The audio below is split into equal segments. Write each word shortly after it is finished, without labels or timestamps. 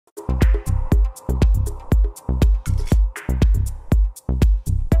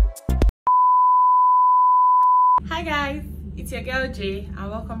It's your girl Jay, and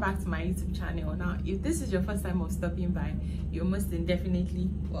welcome back to my YouTube channel. Now, if this is your first time of stopping by, you're most definitely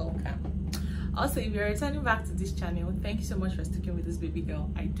welcome. Also, if you're returning back to this channel, thank you so much for sticking with this baby girl.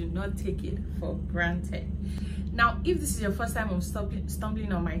 I do not take it for granted. Now, if this is your first time of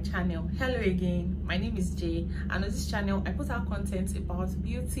stumbling on my channel, hello again. My name is Jay, and on this channel I put out content about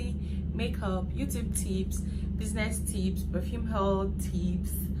beauty, makeup, YouTube tips, business tips, perfume haul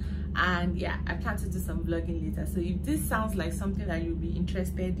tips, and yeah, I plan to do some vlogging later. So if this sounds like something that you'll be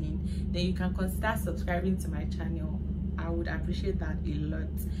interested in, then you can consider subscribing to my channel. I would appreciate that a lot.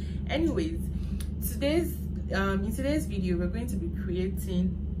 Anyways, in today's video we're going to be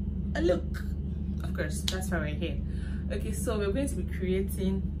creating a look. Of course, that's why we're here. Okay, so we're going to be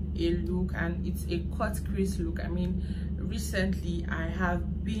creating a look, and it's a cut crease look. I mean, recently I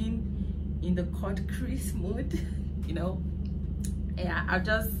have been in the cut crease mode. You know, yeah, I've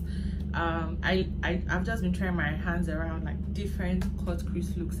just been trying my hands around like different cut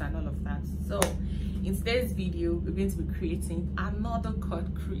crease looks and all of that. So in today's video we're going to be creating another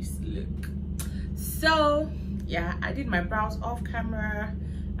cut crease look. So yeah, I did my brows off camera,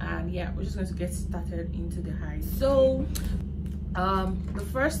 and yeah, we're just going to get started into the highlights. So the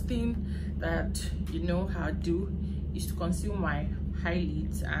first thing that you know how to do is to conceal my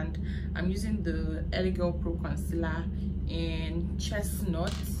highlights, and I'm using the Girl Pro concealer in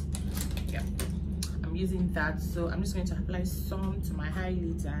Chestnut. Yeah, I'm using that. So I'm just going to apply some to my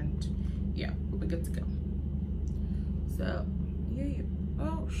highlights, and yeah, we'll be good to go. So yeah,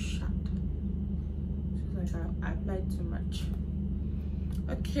 oh shit, feels like I applied too much.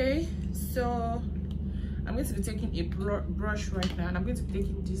 Okay, so I'm going to be taking a brush right now, and I'm going to be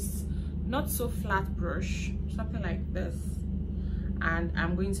taking this not so flat brush, something like this, and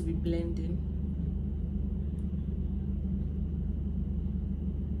I'm going to be blending.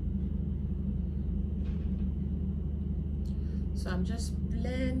 So I'm just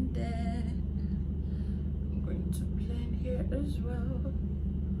blending. I'm going to blend here as well.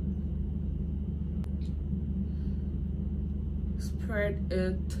 Spread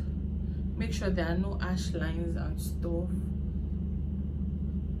it. Make sure there are no ash lines and stuff.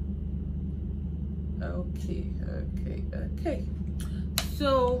 Okay.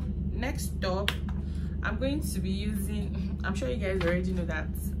 So next up, I'm going to be using, I'm sure you guys already know that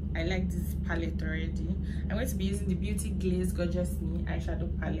I like this palette already. I'm going to be using the Beauty Glazed Gorgeous Me eyeshadow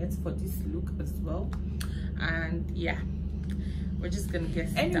palette for this look as well. And yeah, we're just gonna get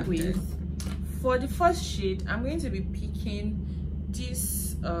started. Anyways, for the first shade, I'm going to be picking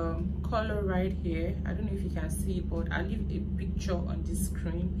this color right here. I don't know if you can see it, but I'll leave a picture on the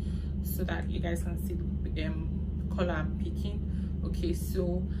screen so that you guys can see the color I'm picking. Okay,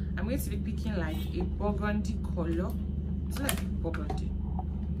 so I'm going to be picking like a burgundy color. It's like burgundy,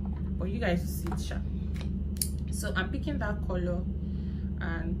 but you guys see it sharp. So I'm picking that color,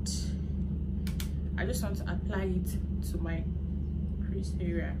 and I just want to apply it to my crease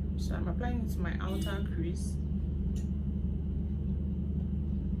area. So I'm applying it to my outer crease.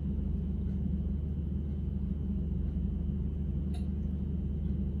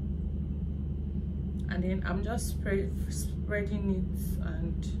 And then I'm just spreading it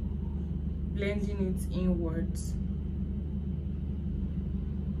and blending it inwards.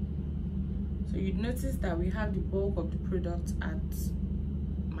 So you'd notice that we have the bulk of the product at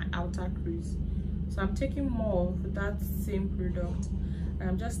my outer crease. So I'm taking more of that same product, and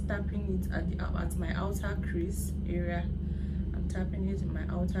I'm just tapping it at my outer crease area. I'm tapping it in my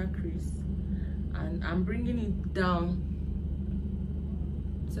outer crease, and I'm bringing it down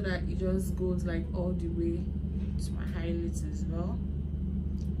so that it just goes like all the way to my highlights as well.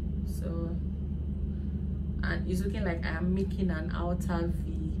 So, and it's looking like I am making an outer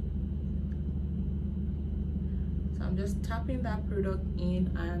V. So I'm just tapping that product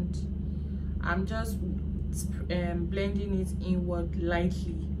in, and I'm just blending it inward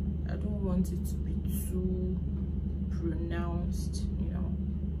lightly. I don't want it to be too pronounced, you know.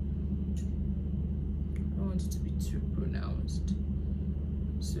 I don't want it to be too pronounced.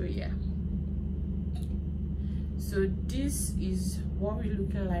 So yeah, so this is what we're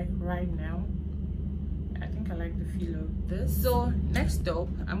looking like right now. I think I like the feel of this. So next up,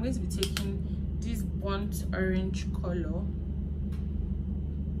 I'm going to be taking this burnt orange color.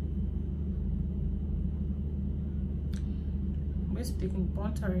 I'm going to be taking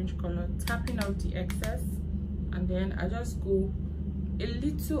burnt orange color, tapping out the excess, and then I just go a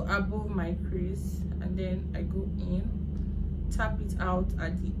little above my crease, and then I go in, tap it out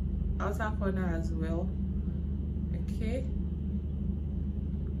at the outer corner as well. Okay,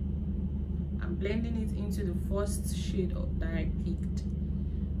 I'm blending it into the first shade that I picked,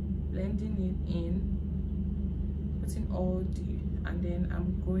 blending it in, putting all the, and then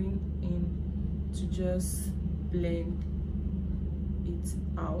I'm going in to just blend it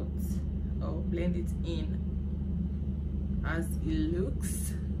out or blend it in as it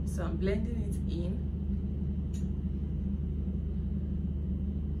looks. So I'm blending it in.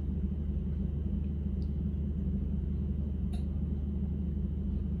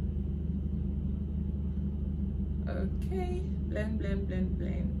 Okay, blend, blend, blend,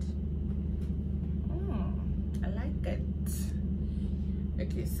 blend. I like it.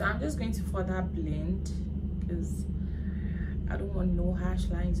 Okay, so I'm just going to further blend because I don't want no harsh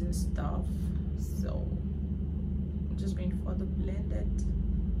lines and stuff. So I'm just going to further blend it.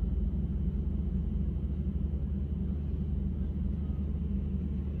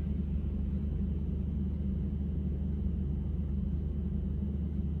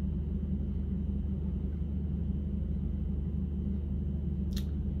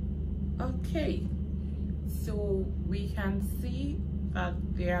 Okay, so we can see that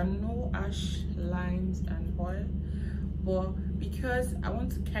there are no harsh lines and all, but because I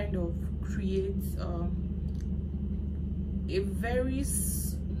want to kind of create a very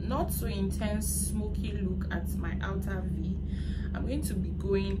not so intense smoky look at my outer V, I'm going to be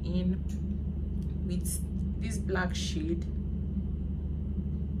going in with this black shade.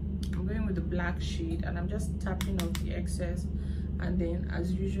 I'm going with the black shade and I'm just tapping off the excess, and then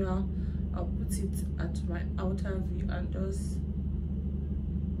as usual I'll put it at my outer V and just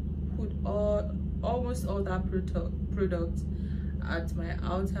put almost all that product at my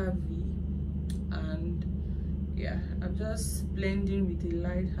outer V. And yeah, I'm just blending with a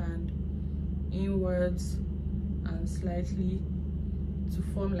light hand inwards and slightly to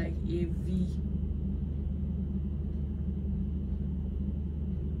form like a V.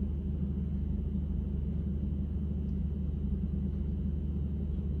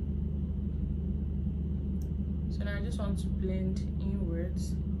 So now I just want to blend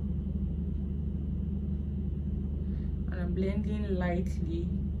inwards, and I'm blending lightly.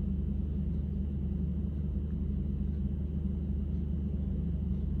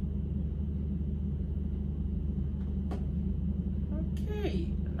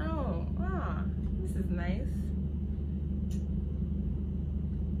 Okay, now this is nice.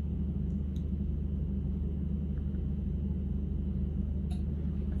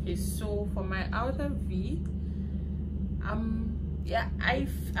 Okay, so for my outer V, yeah,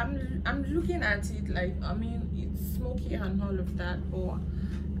 I'm looking at it like, I mean, it's smoky and all of that, but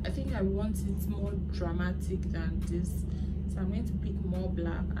I think I want it more dramatic than this, so I'm going to pick more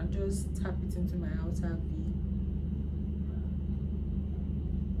black and just tap it into my outer V.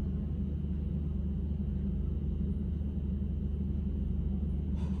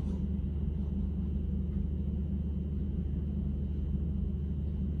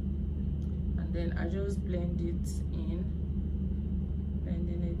 And then I just blend it in,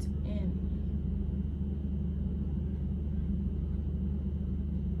 blending it in.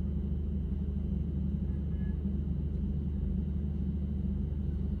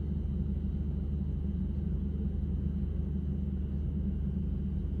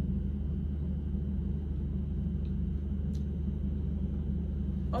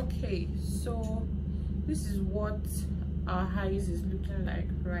 Okay, so this is what our eyes is looking like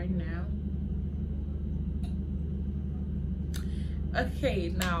right now.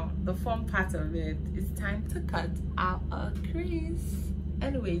 Okay, now the fun part of it is time to cut out a crease.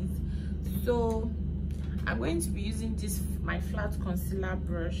 Anyways, so I'm going to be using this, my flat concealer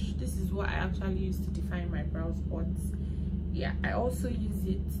brush. This is what I actually use to define my brow spots. Yeah, I also use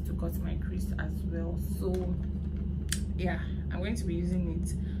it to cut my crease as well. So yeah, I'm going to be using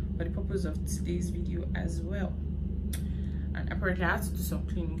it for the purpose of today's video as well. And apparently I had to do some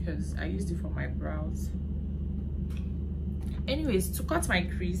cleaning because I used it for my brows. Anyways, to cut my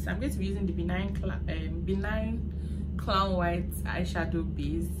crease, I'm going to be using the benign clown white eyeshadow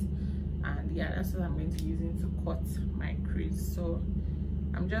base, and yeah, that's what I'm going to be using to cut my crease. So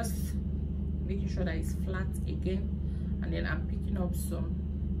I'm just making sure that it's flat again, and then I'm picking up some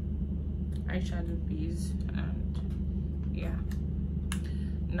eyeshadow base. And yeah,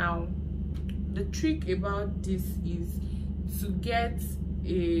 now the trick about this is to get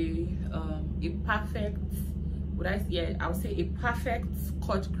a perfect, I'll say a perfect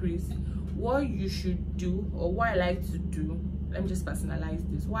cut crease. What you should do, or what I like to do, let me just personalize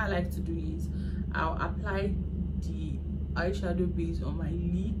this. What I like to do is I'll apply the eyeshadow base on my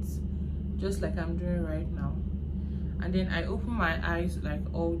lids, just like I'm doing right now, and then I open my eyes like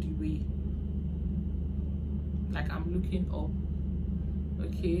all the way, like I'm looking up.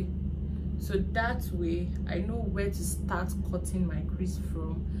 Okay, so that way I know where to start cutting my crease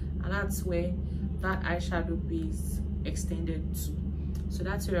from, and that's where that eyeshadow base extended to. So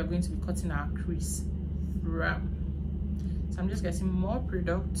that's where we're going to be cutting our crease from. So I'm just getting more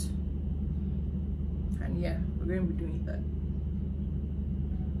product, and yeah, we're going to be doing that.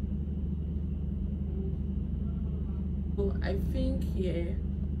 So I think here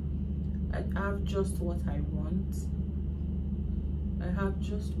I have just what I want.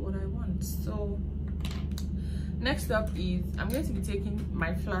 So next up is I'm going to be taking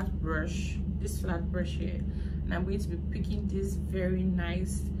my flat brush, this flat brush here, and I'm going to be picking this very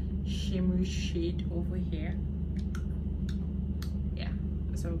nice shimmery shade over here. Yeah,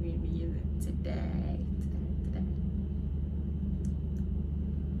 that's what we're going to be using today.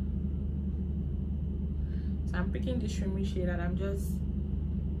 So I'm picking this shimmery shade and I'm just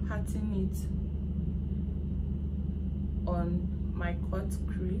patting it on my cut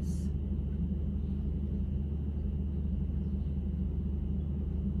crease.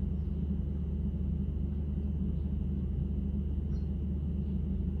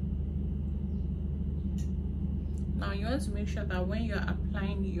 Now you want to make sure that when you're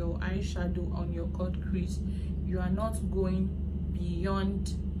applying your eyeshadow on your cut crease, you are not going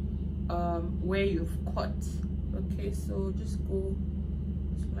beyond where you've cut. Okay, so just go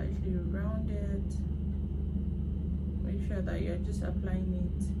slightly around it. Make sure that you're just applying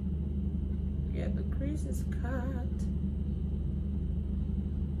it. Yeah, the crease is cut.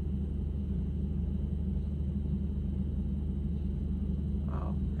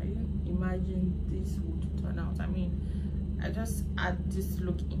 Wow, I didn't imagine this would turn out. I mean, I just add this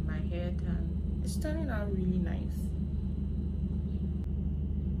look in my head and it's turning out really nice.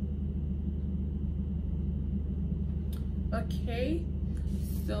 Okay,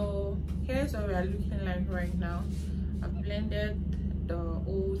 so here's what we are looking like right now. I've blended the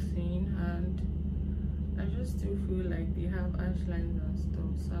whole thing and I just still feel like they have ash lines and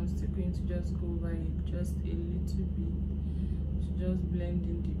stuff, so I'm still going to just go by it just a little bit to just blend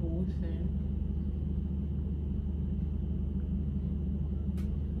in the whole thing.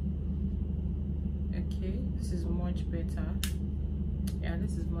 Okay, this is much better. Yeah,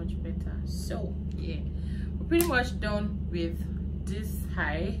 this is much better. So yeah, we're pretty much done with this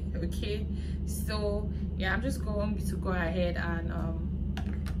high. Okay, so yeah, I'm just going to go ahead and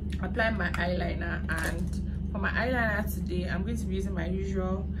apply my eyeliner. And for my eyeliner today, I'm going to be using my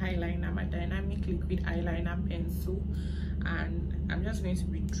usual eyeliner, my dynamic liquid eyeliner pencil, and I'm just going to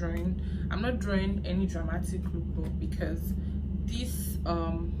be drawing. I'm not drawing any dramatic look though, because this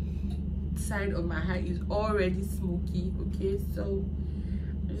side of my eye is already smoky. Okay, so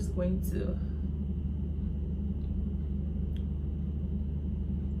I'm just going to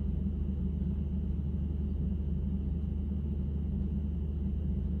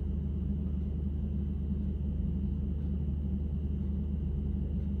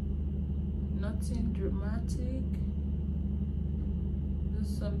nothing dramatic,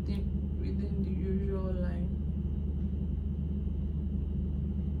 just something within the usual line.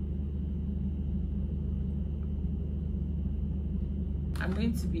 I'm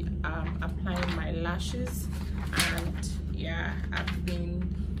going to be applying my lashes, and yeah, I've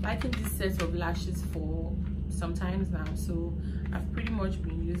been liking this set of lashes for some times now, so I've pretty much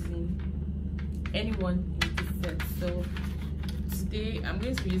been using anyone in this set. So today I'm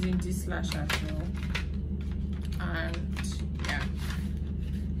going to be using this lash as well, and yeah,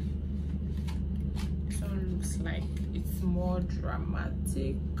 this one looks like it's more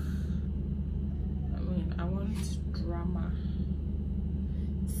dramatic. I mean, I want drama.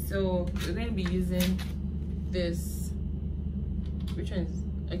 So we're going to be using this. Which one is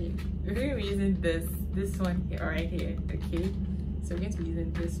okay? We're going to be using this one here, right here. Okay, so we're going to be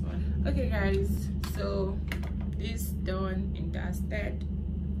using this one. Okay guys, so this done and dusted.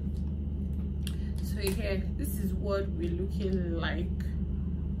 So here, this is what we're looking like,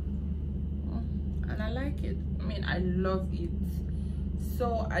 and I like it. I mean, I love it.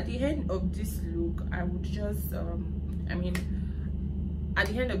 So at the end of this look, I would just I mean, at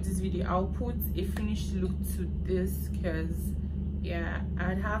the end of this video, I'll put a finished look to this, because yeah,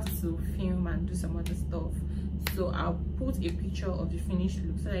 I'd have to film and do some other stuff. So I'll put a picture of the finished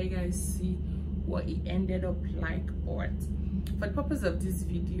look so that you guys see what it ended up like. But for the purpose of this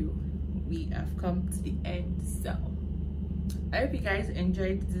video, we have come to the end. So I hope you guys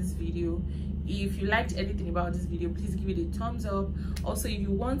enjoyed this video. If you liked anything about this video, please give it a thumbs up. Also, if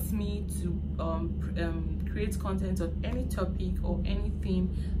you want me to create content on any topic or any theme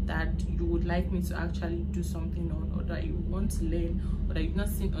that you would like me to actually do something on, or that you want to learn, or that you've not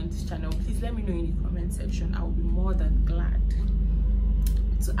seen on this channel, please let me know in the comment section. I will be more than glad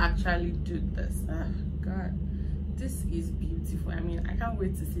to actually do this. God, this is beautiful. I mean, I can't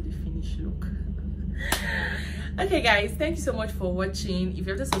wait to see the finished look. Okay guys, thank you so much for watching. If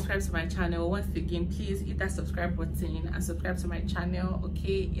you haven't subscribed to my channel, once again, please hit that subscribe button and subscribe to my channel.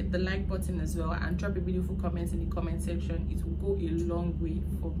 Okay, hit the like button as well and drop a beautiful comment in the comment section. It will go a long way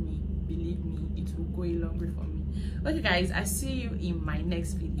for me, believe me, it will go a long way for me. Okay guys, I see you in my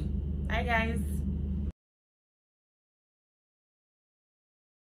next video. Bye guys.